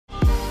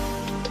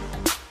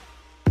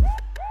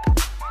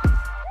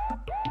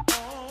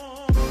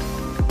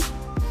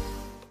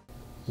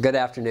Good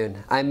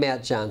afternoon. I'm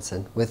Matt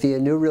Johnson with the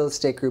Anew Real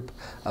Estate Group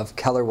of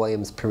Keller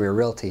Williams Premier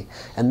Realty,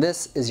 and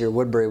this is your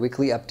Woodbury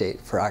Weekly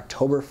Update for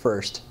October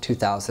 1st,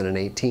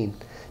 2018.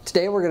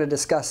 Today we're going to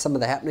discuss some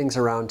of the happenings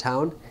around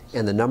town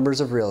and the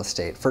numbers of real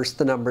estate. First,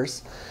 the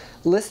numbers.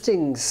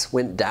 Listings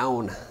went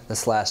down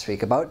this last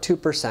week, about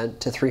 2%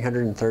 to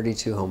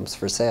 332 homes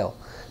for sale.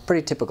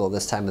 Pretty typical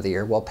this time of the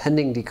year, while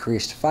pending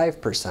decreased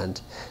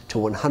 5% to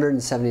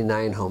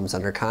 179 homes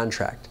under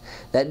contract.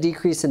 That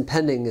decrease in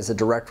pending is a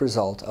direct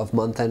result of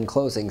month-end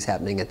closings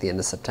happening at the end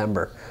of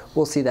September.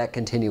 We'll see that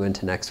continue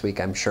into next week,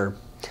 I'm sure.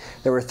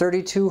 There were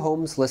 32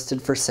 homes listed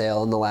for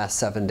sale in the last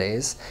 7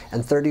 days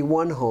and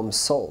 31 homes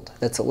sold.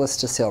 That's a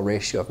list-to-sale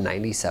ratio of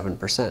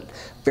 97%.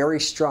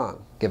 Very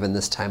strong given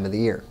this time of the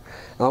year.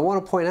 Now I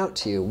want to point out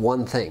to you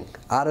one thing.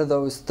 Out of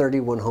those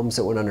 31 homes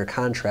that went under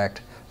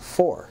contract,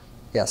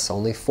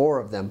 only four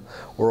of them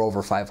were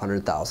over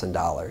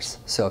 $500,000.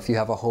 So if you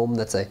have a home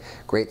that's a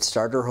great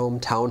starter home,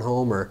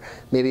 townhome, or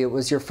maybe it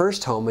was your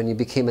first home and you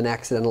became an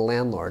accidental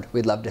landlord,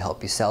 we'd love to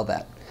help you sell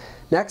that.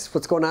 Next,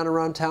 what's going on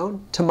around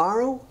town?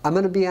 Tomorrow, I'm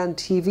going to be on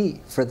TV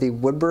for the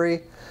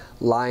Woodbury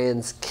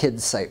Lions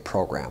Kids Site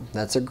program.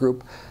 That's a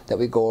group that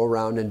we go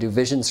around and do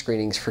vision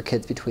screenings for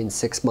kids between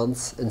 6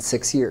 months and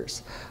 6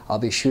 years. I'll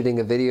be shooting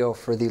a video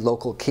for the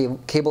local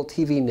cable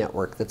TV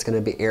network that's going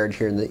to be aired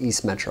here in the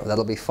East Metro.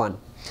 That'll be fun.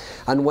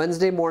 On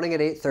Wednesday morning at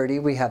 8:30,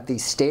 we have the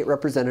State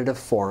Representative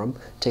Forum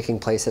taking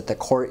place at the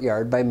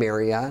Courtyard by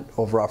Marriott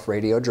over off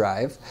Radio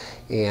Drive.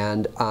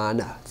 And on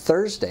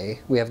Thursday,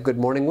 we have Good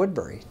Morning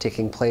Woodbury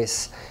taking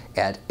place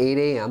at 8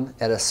 a.m.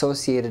 at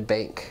Associated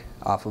Bank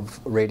off of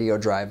Radio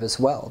Drive as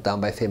well,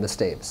 down by Famous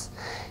Dave's.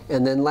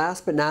 And then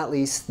last but not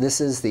least, this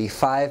is the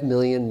 5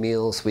 Million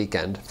Meals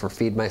Weekend for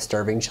Feed My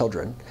Starving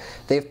Children.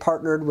 They've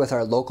partnered with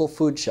our local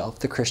food shelf,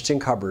 the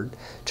Christian Cupboard,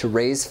 to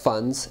raise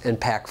funds and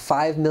pack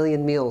 5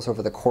 million meals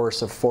over the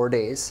course of 4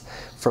 days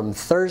from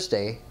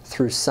Thursday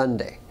through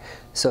Sunday.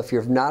 So if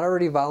you've not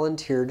already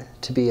volunteered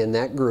to be in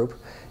that group,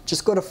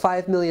 just go to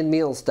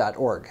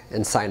 5millionmeals.org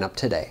and sign up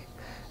today.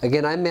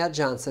 Again, I'm Matt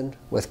Johnson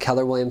with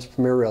Keller Williams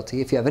Premier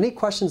Realty. If you have any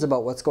questions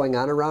about what's going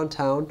on around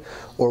town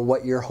or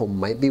what your home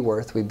might be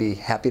worth, we'd be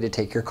happy to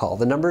take your call.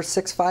 The number is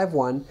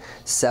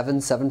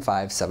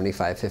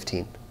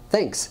 651-775-7515.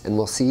 Thanks, and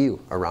we'll see you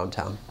around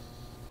town.